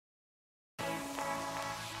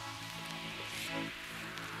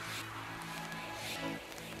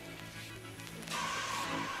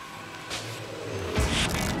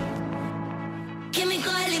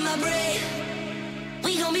my breath.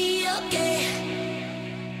 We gon' be okay.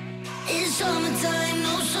 It's summertime,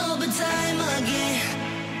 no sober time again.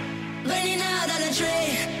 Burning out on the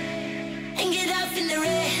train and get off in the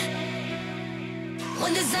rain.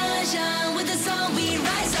 When the sun shines, with the sun we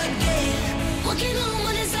rise again. Walking home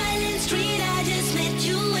on a silent street, I just met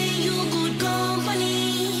you and you good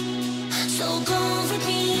company. So comfort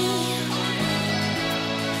me.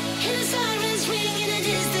 And the sirens ring in the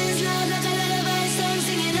distance, loud like a lullaby song,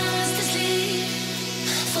 singing us to sleep,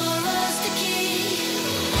 for us to keep.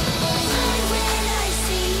 When I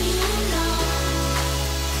see you now,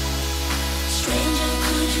 stranger,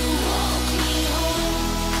 could you walk me home?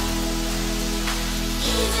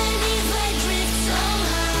 Even if I drift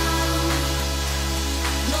somehow,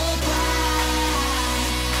 no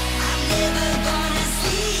pride, I'm never gonna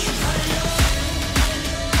sleep alone.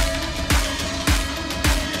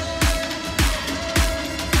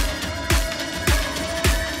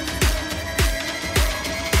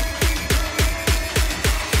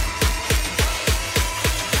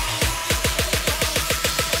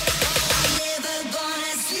 Never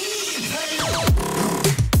gonna sleep alone.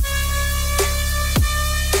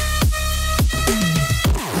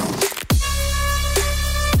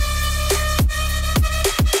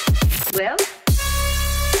 Well,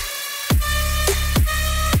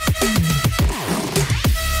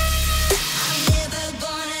 Never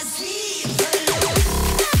gonna sleep alone.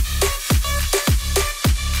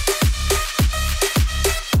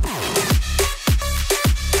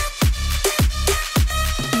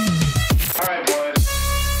 All right, boys.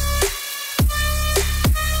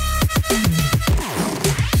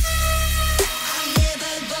 I'm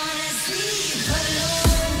never gonna sleep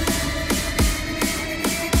alone.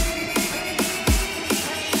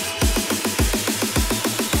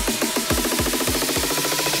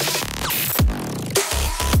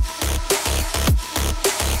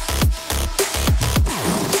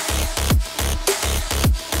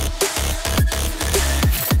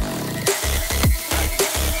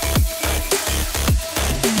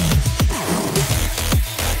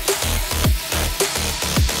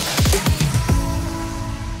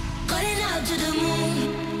 Calling out to the moon,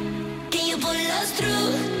 can you pull us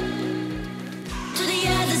through to the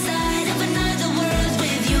other side of another world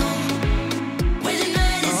with you, where the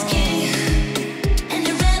night is king and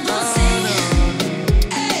the rebels sing.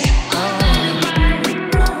 Hey,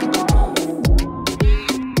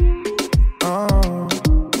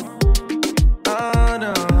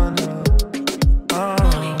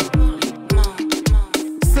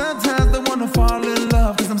 Sometimes I wanna fall in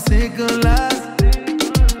love cause I'm sick of lies.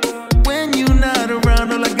 When you're not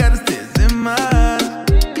around, all I got is tears in my eyes.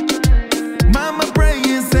 Mama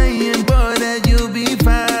praying, saying, boy, that you'll be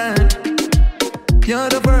fine. You're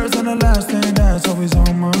the first and the last thing that's always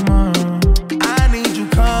on my mind. I need you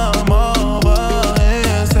come over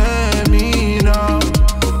and set me down.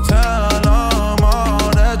 Tell 'em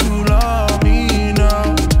all that you love me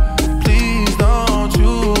now. Please don't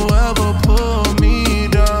you ever put me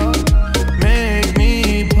down. Make me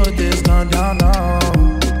put this gun down now.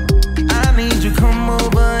 I need you come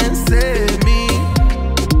over and save me.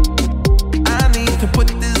 I need to put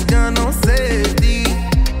this gun on safety.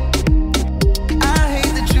 I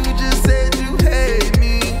hate that you just said you hate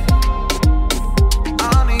me.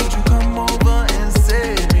 I need you come over and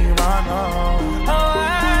save me right now. Oh,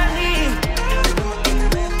 I need.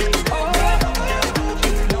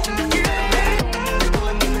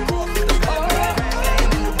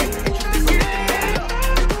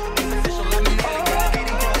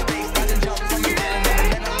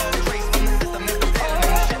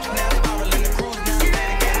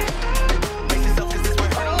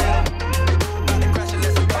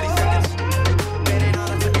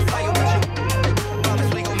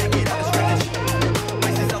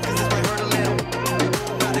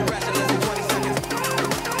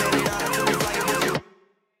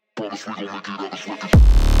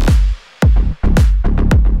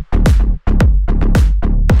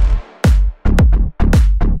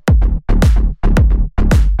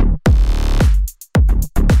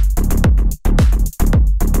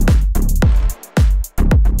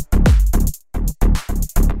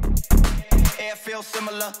 Air feels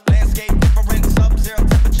similar, landscape different, sub-zero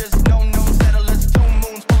temperatures, no known settlers, two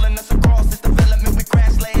moons pulling us across this development, we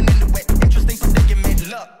crash laying into it, interesting predicament,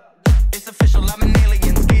 look, it's official, I'm an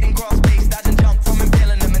alien, skating cross space, dodging jump from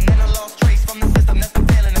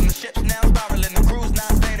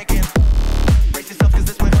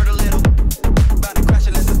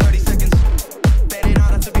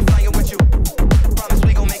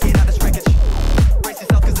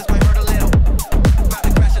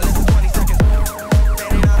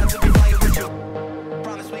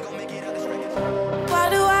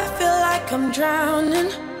like I'm drowning,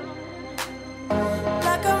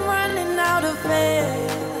 like I'm running out of air.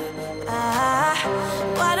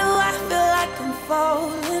 Why do I feel like I'm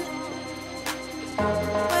falling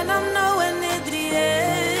when I'm nowhere near the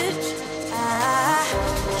edge?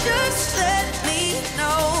 Just let me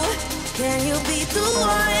know, can you be the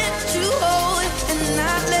one to hold and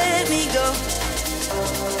not let me go?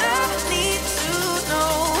 I need to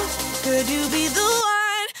know, could you be the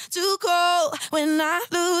one to call when I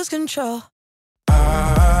lose control?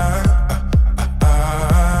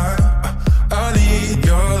 I need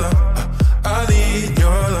your love. I need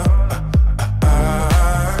your love.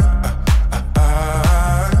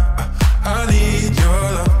 I need your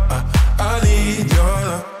love. I need your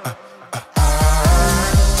love.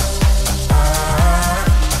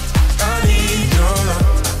 I need your love.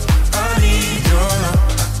 I need your love.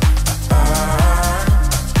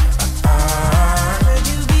 Could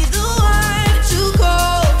you be the one to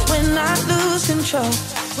call when I lose control?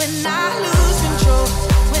 When I lose control.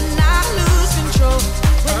 When I lose control.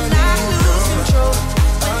 When I lose control.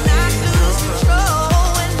 When I lose control.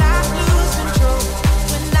 When I lose control.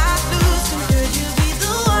 When I lose control. Could you be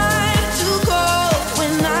the one to call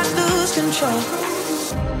when I lose control?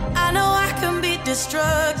 I know I can be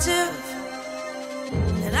destructive,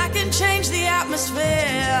 and I can change the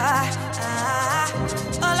atmosphere.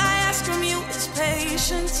 All I ask from you is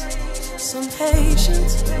patience, some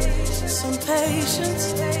patience, some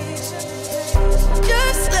patience.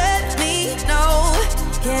 Just let me know,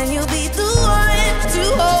 can you be the one to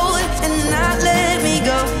hold and not let me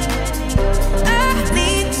go? I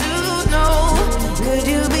need to know, could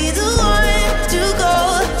you be the one to go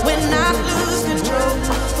when I lose control?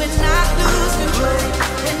 When I lose control.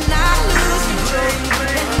 When I lose control.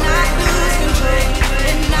 When I lose control.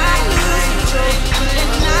 When I lose control. When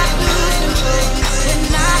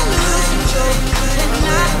I lose control. When I lose control. When I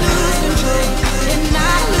lose control. When I lose control. When I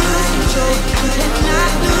lose control. When I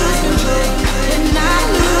lose control. When I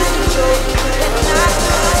lose control.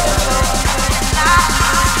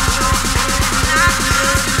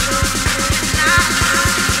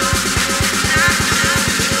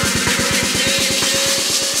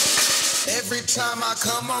 Every time I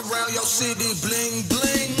come around your city, bling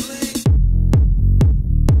bling.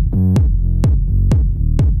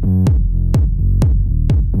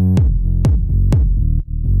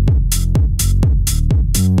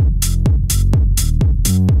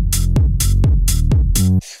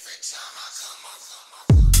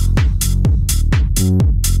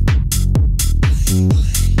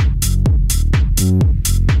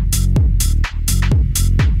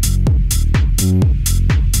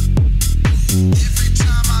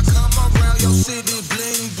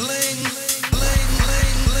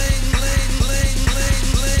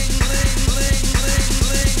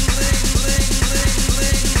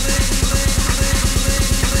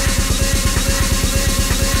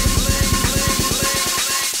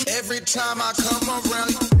 Every time I come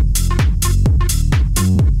around.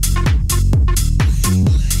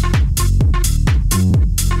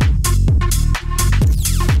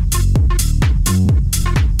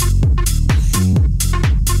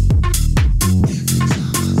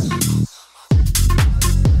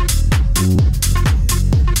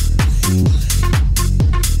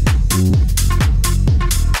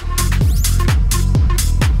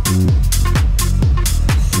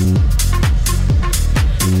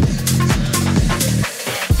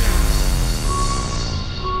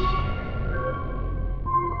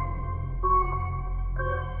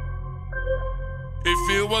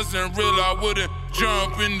 Wasn't real, I wouldn't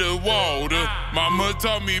jump in the water. Mama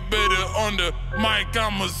taught me better on the mic,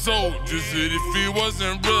 I'm a soldier. Said if it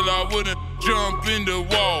wasn't real, I wouldn't jump in the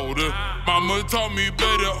water. Mama taught me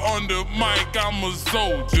better on the mic, I'm a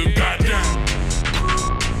soldier. Goddamn.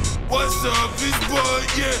 What's up, it's Bud,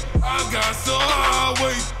 yeah. I got so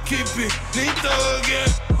highway, keep it neat thug, yeah.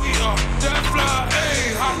 We are that fly,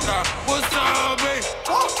 ayy, hot. What's up, ayy?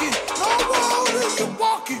 Walking, no water, you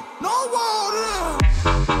walking, no water.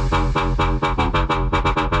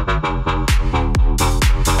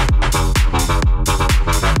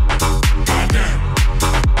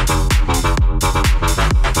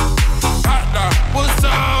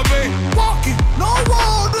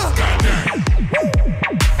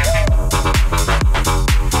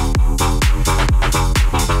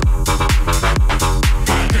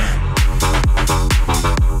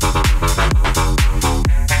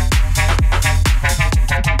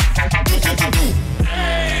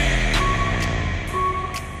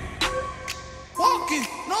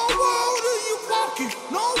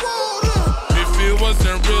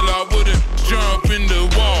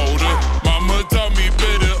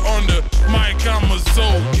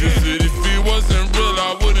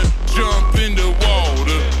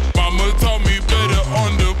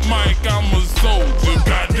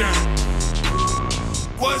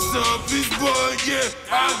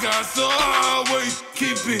 ride so always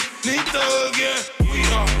keep it neat thug, yeah. We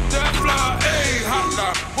are that fly, ayy, hot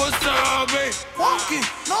dog. What's up, ayy? Walking,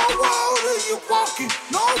 no water, you walking,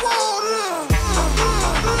 no water.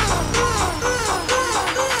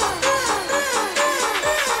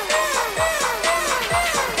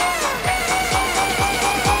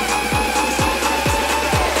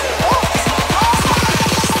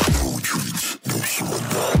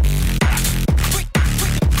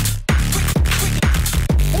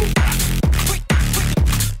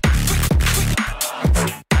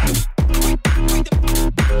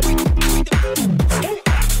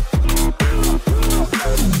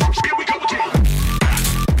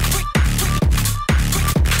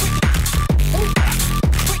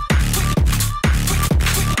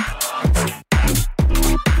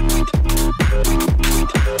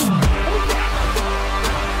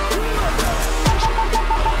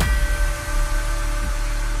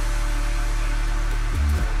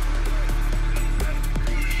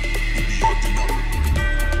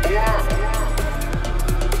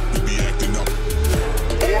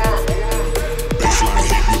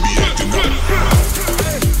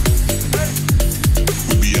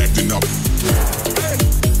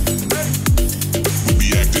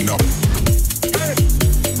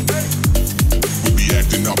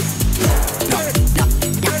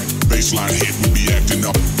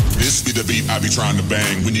 Trying to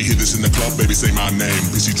bang. When you hear this in the club, baby, say my name.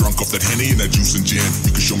 Pissy drunk off that Henny and that juice and gin.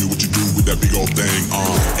 You can show me what you do with that big old thing.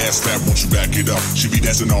 Ass fat, won't you back it up? She be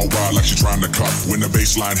dancing all wild like she trying to cup. When the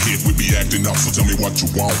baseline hit, we be acting up. So tell me what you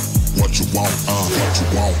want, what you want, what you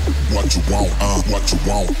want, what you want, what you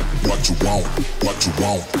want, what you want, what you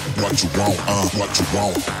want, what you want, what you want, what you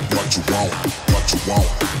want, what you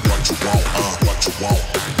want, what you want, what you want, what you want,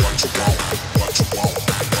 what you want,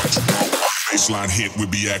 what you want. Baseline hit, we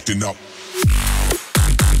be acting up.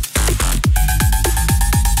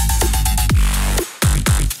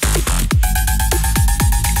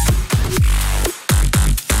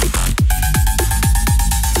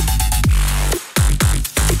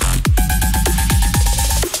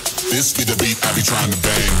 This be the beat I be trying to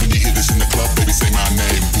bang. When you hear this in the club, baby, say my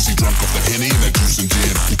name. Pussy drunk off that Henny and that juice and gin.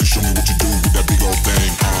 You can show me what you do with that big old thing.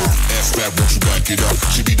 Ass fat, won't you back it up?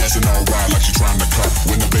 She be dancing all wild like she trying to cut.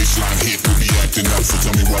 When the baseline hit, we be acting up. So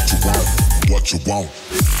tell me what you want, what you want.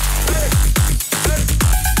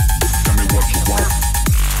 Tell me what you want.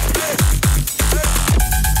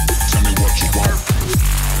 Tell me what you want.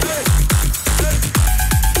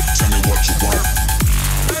 Tell me what you want.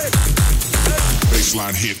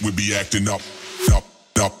 Baseline hit, we be acting up, up,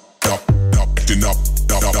 up, up, up, acting up,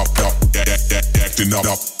 up, up, up, acting up,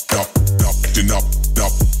 up, up, up, acting up,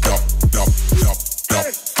 up, up, up, up, up,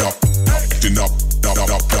 up, acting up, up,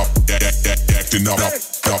 up, up, acting up, up,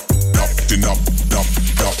 up, acting up, up,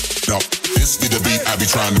 up, up. This be the beat I be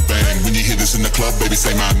trying to bang. When you hear this in the club, baby,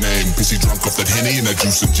 say my name. Pissy drunk off that Henny and that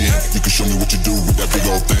juice and gin. You can show me what you do with that big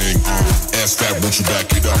old thing. Ass fat, won't you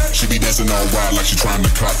back it up? She be dancing all wild like she trying to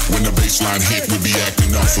cut. When the baseline hit, we be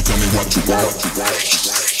acting up. So tell me what you want.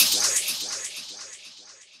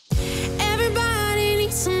 Everybody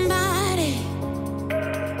needs somebody.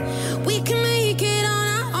 We can make it on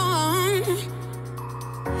our own.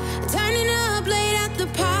 Turning up late at the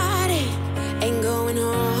party, ain't going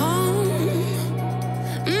home.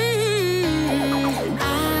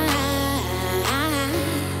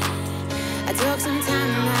 I took some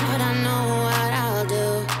time out, I know what I'll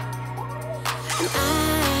do. And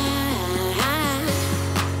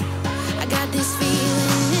I got this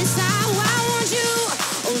feeling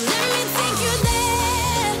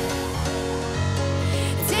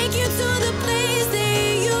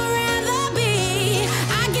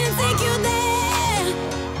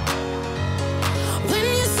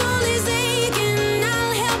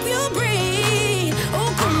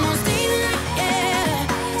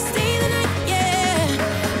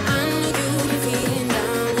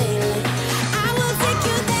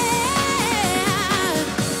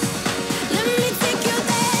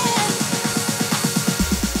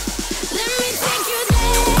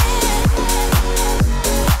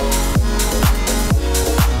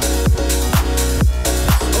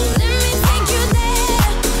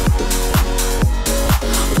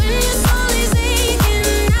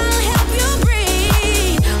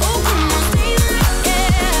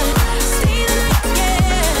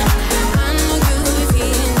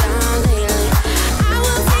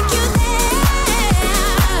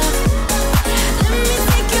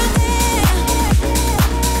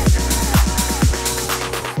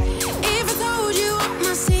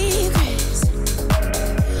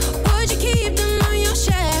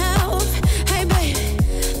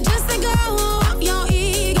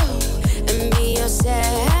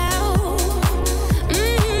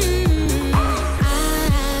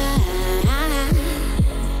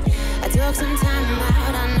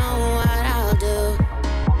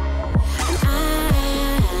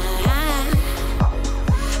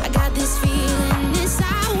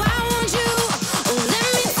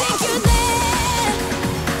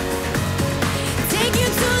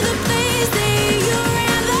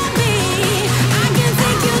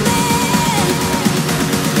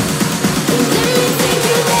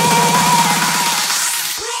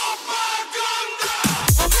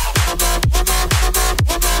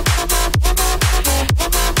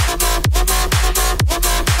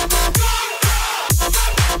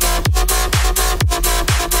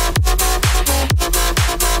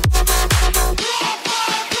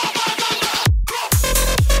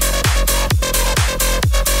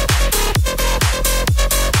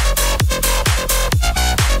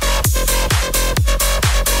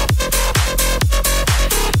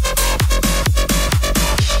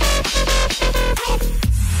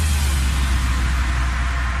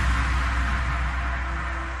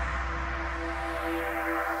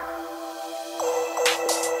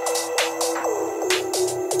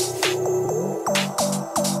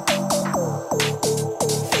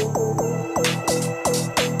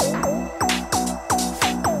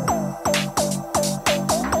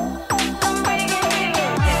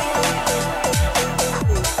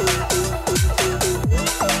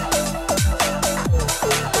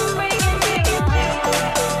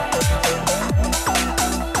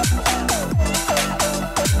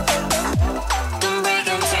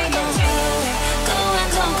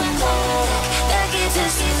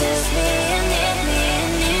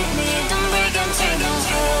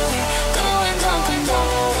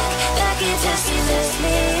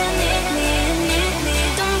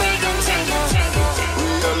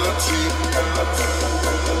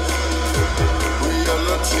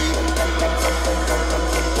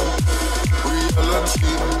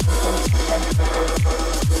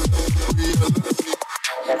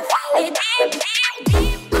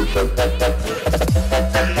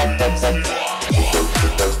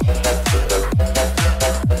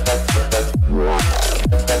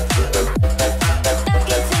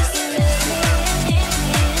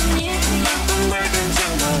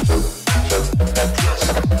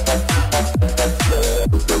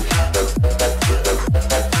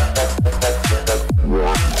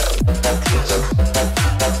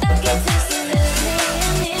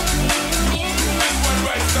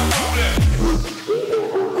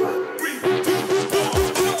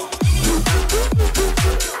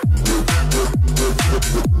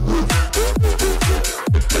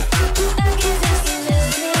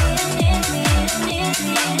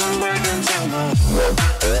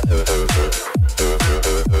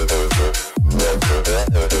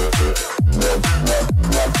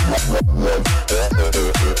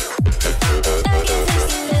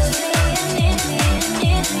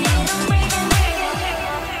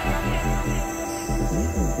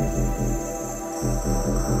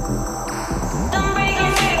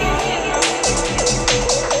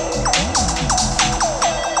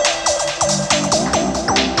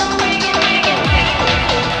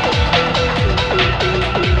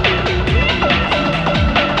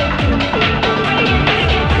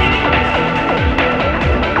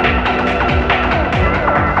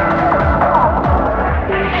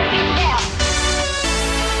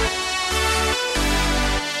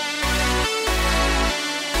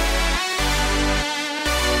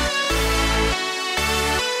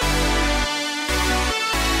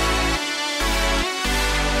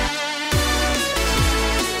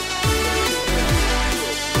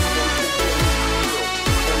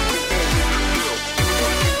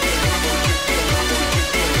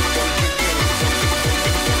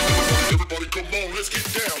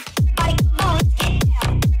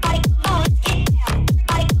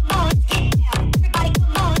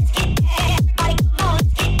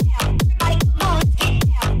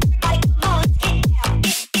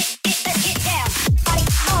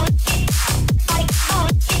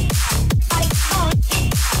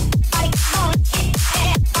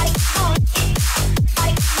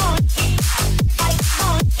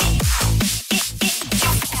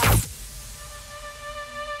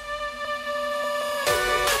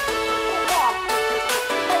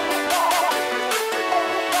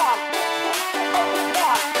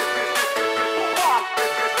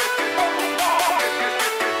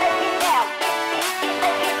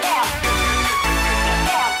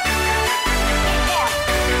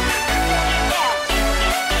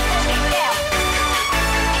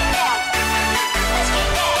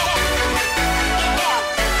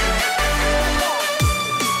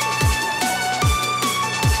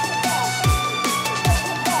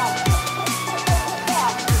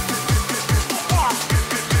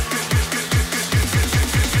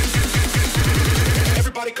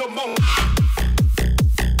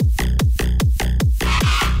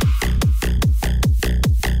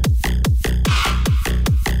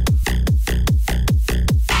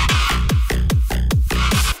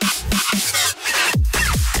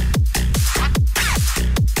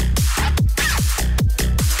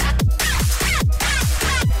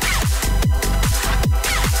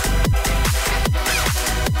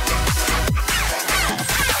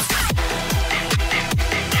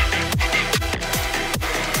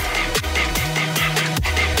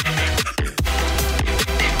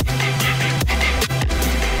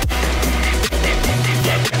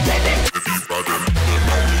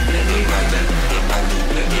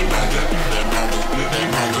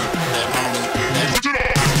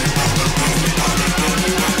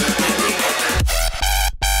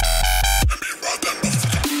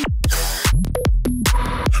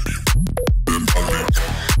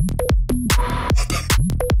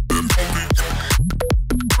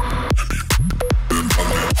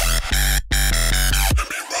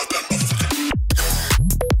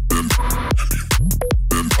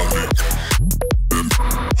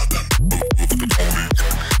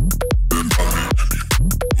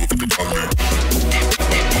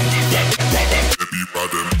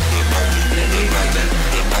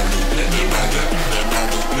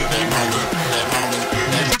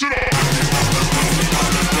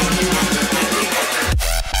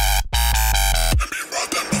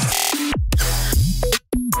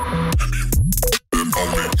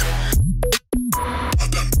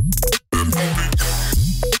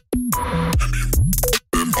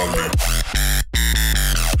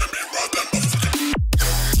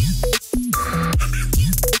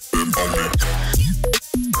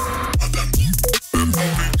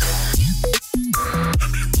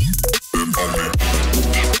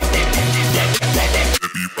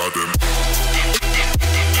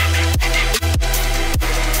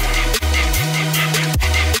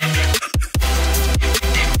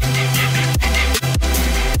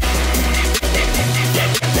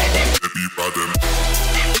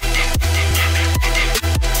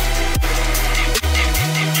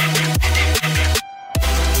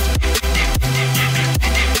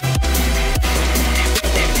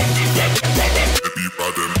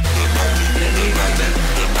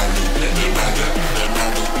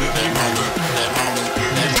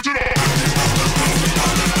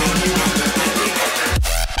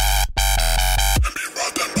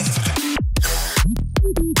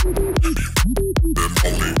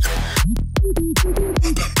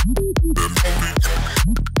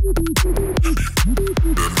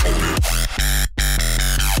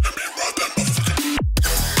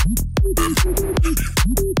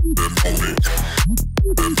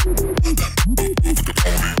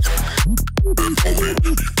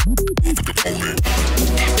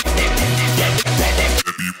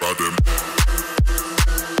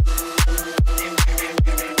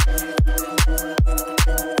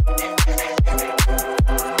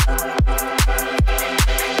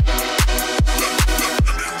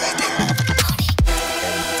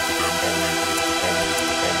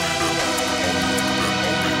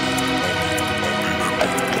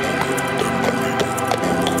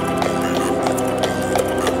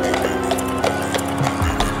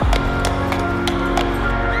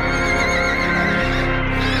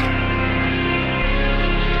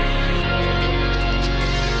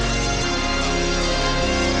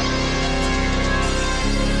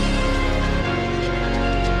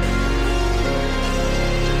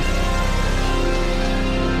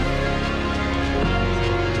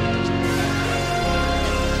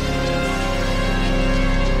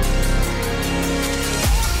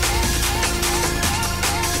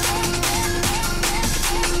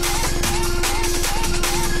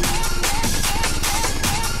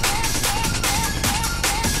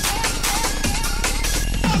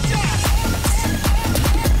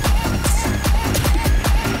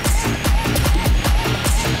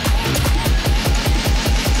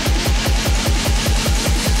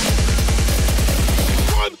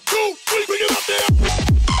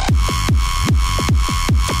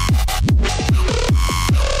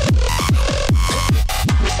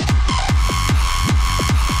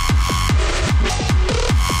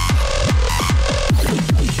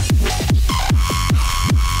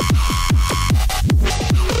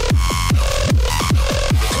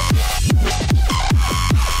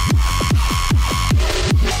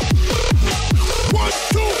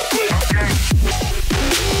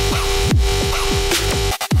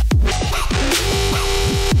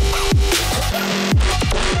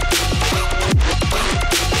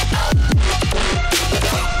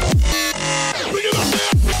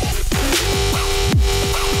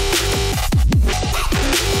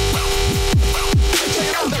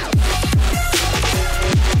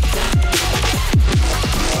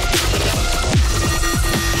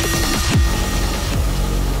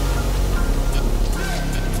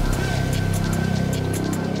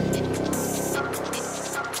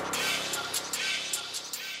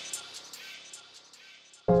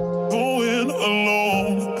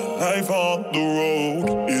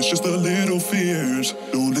just the little fears.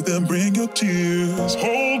 Don't let them bring your tears.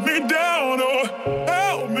 Hold me down or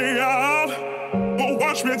help me out, or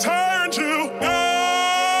watch me turn to God.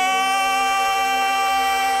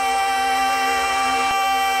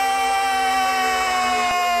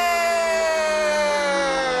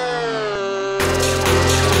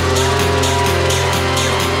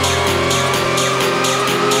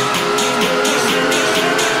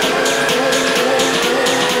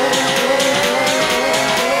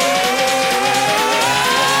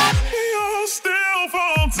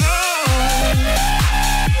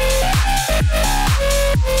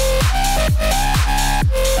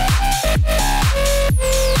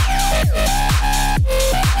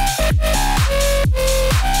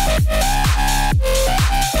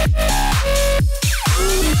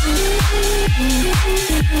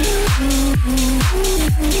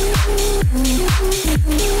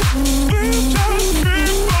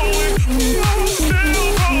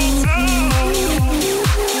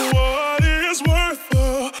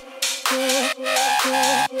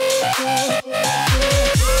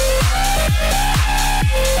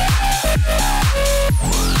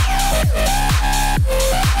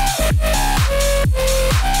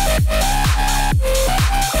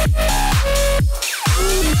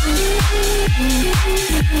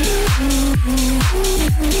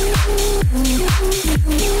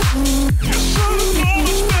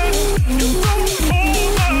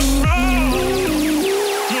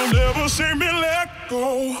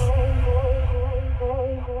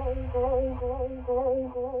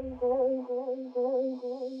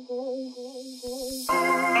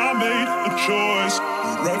 I made a choice,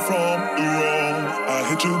 right from the wrong. I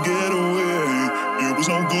had to get away, it was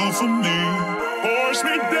no good for me. Force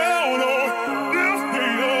me down or lift me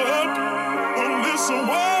up, but listen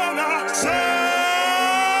what I say.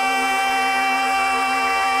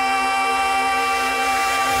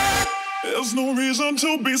 There's no reason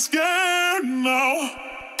to be scared now.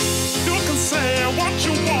 You can say what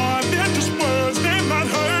you want, they're just words, they might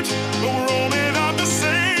hurt, but we're only not the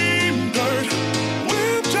same dirt.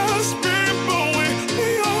 We're just people,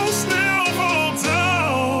 we all still fall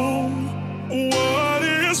down. What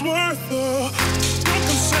is worth the? You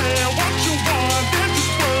can say what you want, they're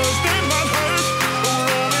just words, they might hurt, but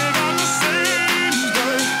we're only not the same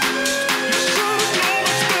dirt. You should've known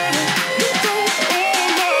it's better, you don't hold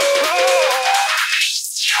my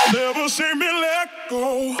heart. Never see me let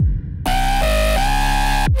go.